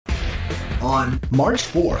On March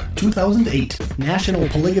 4, 2008, national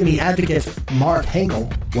polygamy advocate Mark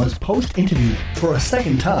Henkel was post-interviewed for a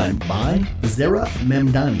second time by Zehra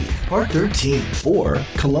Mamdani. Part 13 for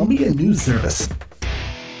Columbia News Service.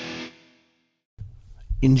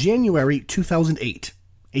 In January 2008,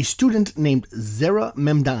 a student named Zehra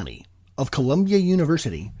Mamdani of Columbia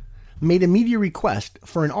University made a media request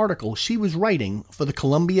for an article she was writing for the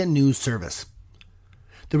Columbia News Service.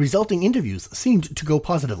 The resulting interviews seemed to go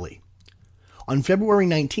positively. On February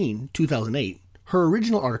 19, 2008, her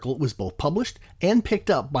original article was both published and picked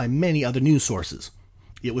up by many other news sources.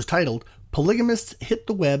 It was titled, "Polygamists Hit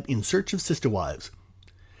the Web in Search of Sister Wives."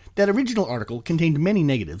 That original article contained many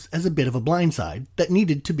negatives as a bit of a blindside that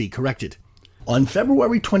needed to be corrected. On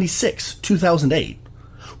February 26, 2008,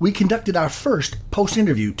 we conducted our first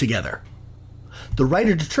post-interview together. The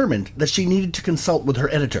writer determined that she needed to consult with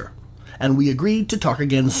her editor, and we agreed to talk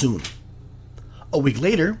again soon. A week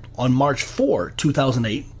later, on March 4,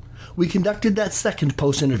 2008, we conducted that second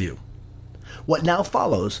post-interview. What now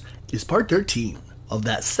follows is part 13 of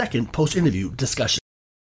that second post-interview discussion.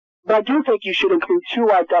 But I do think you should include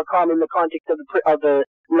twowives.com in the context of the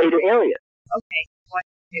later areas. Okay.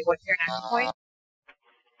 What's your next point?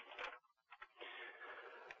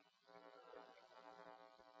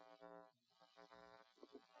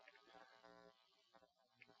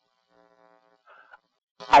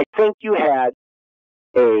 I think you had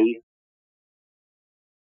a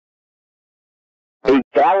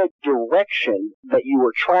valid direction that you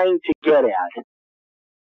were trying to get at,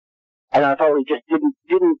 and I thought it just you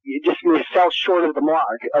fell short of the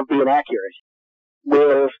mark of being accurate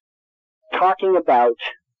with talking about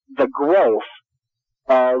the growth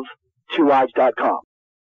of twowives.com.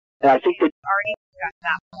 And I think that Already got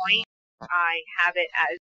that point. I have it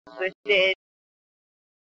as listed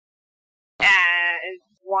as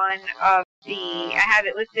I have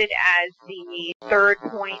it listed as the third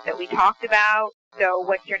point that we talked about. So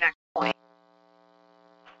what's your next point?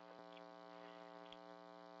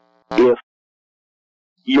 If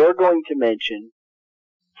you're going to mention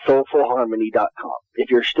soulfulharmony.com, if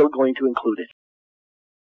you're still going to include it,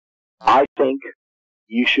 I think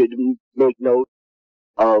you should make note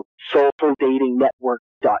of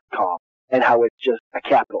soulfuldatingnetwork.com and how it's just a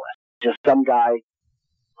capitalist, just some guy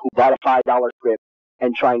who bought a $5 script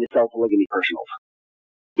and trying to sell polygamy personals.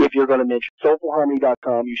 If you're going to mention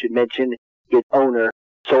soulfulharmony.com, you should mention its owner,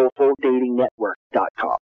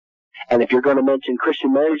 soulfuldatingnetwork.com. And if you're going to mention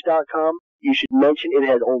christianmarriage.com, you should mention it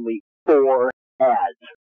has only 4 ads.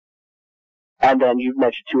 And then you've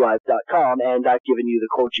mentioned twowives.com, and I've given you the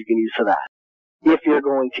quotes you can use for that, if you're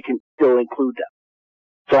going to still include them.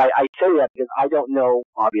 So I say that because I don't know,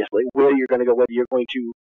 obviously, where you're going to go, whether you're going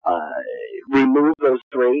to remove those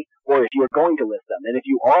 3, or if you're going to list them. And if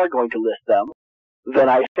you are going to list them, then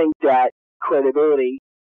I think that credibility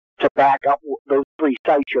to back up those 3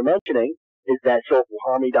 sites you're mentioning is that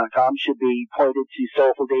soulfulharmony.com should be pointed to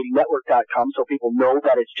soulfuldatingnetwork.com so people know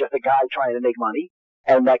that it's just a guy trying to make money.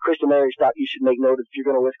 And that christianmarriage.com, you should make note if you're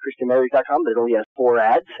going to list christianmarriage.com that it only has 4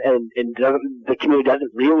 ads, and the community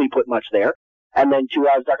doesn't really put much there. And then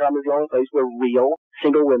twowives.com is the only place where real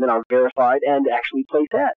single women are verified and actually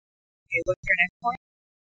place ads. Okay, what's your next point?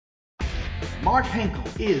 Mark Henkel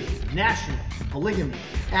is National Polygamy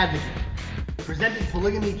Advocate. Presented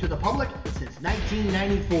polygamy to the public since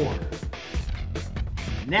 1994.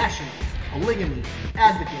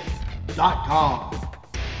 NationalPolygamyAdvocate.com.